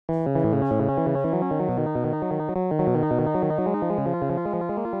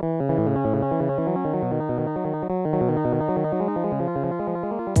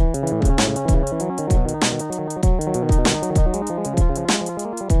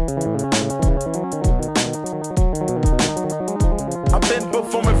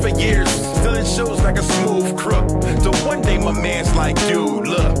Performing for years, still it shows like a smooth crook. Till one day my man's like, dude,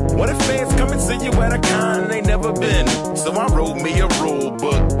 look, what if fans come and see you at a con they never been? So I wrote me a rule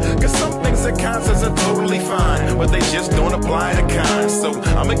book, cause some things at concerts are totally fine, but they just don't apply to cons. So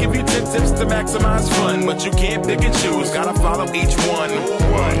I'ma give you 10 tips to maximize fun, but you can't pick and choose, gotta follow each one.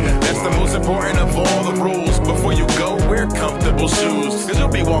 That's the most important of all the rules. Before you go, wear comfortable shoes, cause you'll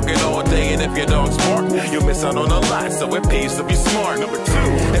be walking all day, and if your dog's bark, you'll miss out on a lot, so it pays to be smart. Number 2,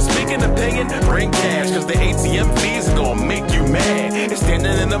 and speaking of paying, bring cash, cause the ATM fees are gonna make you mad. And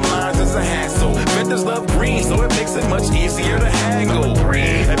standing in them lines is a hassle. Vendors love green, so it makes it much easier to haggle.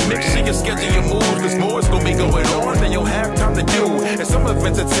 And make sure you schedule your moves, cause more is gonna be going on than you'll have time to do. And some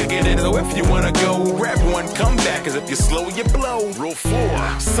events are ticketed, so if you wanna go, grab one, come back, cause if you're slow, you blow. Rule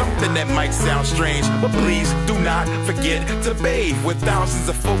 4, something that might sound strange, but please do not forget to bathe. With thousands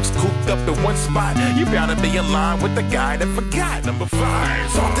of folks cooped up in one spot, you bound to be in line with the guy that forgot. Number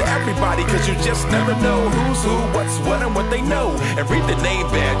 5, talk to everybody, cause you just never know who's who, what's what, and what they know. And read the name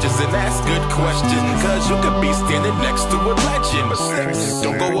badges and ask good questions, cause you could be standing next to a legend. Number 6,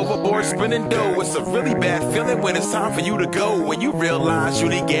 don't go overboard spending dough. It's a really bad feeling when it's time for you to go, when you realize you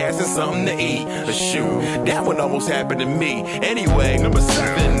need gas and something to eat. But shoot, that one almost happened to me. Anyway, number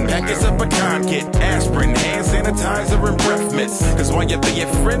 7, pack yourself a con kit, aspirin, hand sanitizer, and breath mints, cause while you're being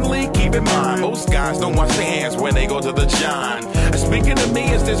friendly, keep in mind, most guys don't wash their hands when they go to the John. And speaking to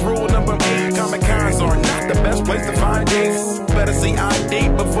me is this rule number 8, Comic Cons are not the best place to find dates. Better see ID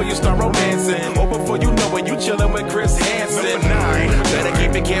before you start romancing, or before you know it, you chillin' with Chris Hansen. Number 9, better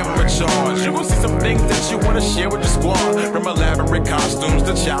keep your camera charged. You gon' see some things that you wanna share with your squad, from elaborate costumes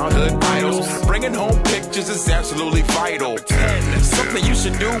to childhood idols. Bringing home pictures is absolutely vital. 10, something you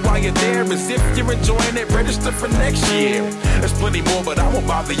should do while you're there is, if you're enjoying it, register for next year. There's plenty more, but I won't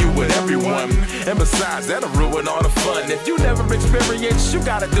bother you with everyone. And besides, that'll ruin all the fun. If you never experience, you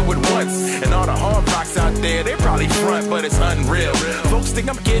gotta do it once. And all the hard rocks out there, they probably front, but it's unreal. Folks think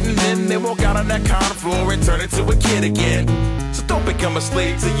I'm kidding, then they walk out on that con floor and turn into a kid again. So don't become a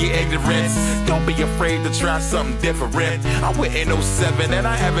slave to your ignorance. Don't be afraid to try something different. I went in '07 and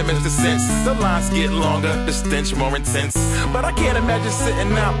I haven't missed a since. The lines get longer, the stench more intense. But I can't imagine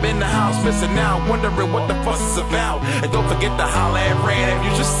sitting out in the house, missing out, wondering what the fuss is about. And don't forget to holler at Rand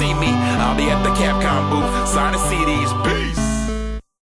if you just see me. I'll be at the Capcom booth, signing CDs. Peace.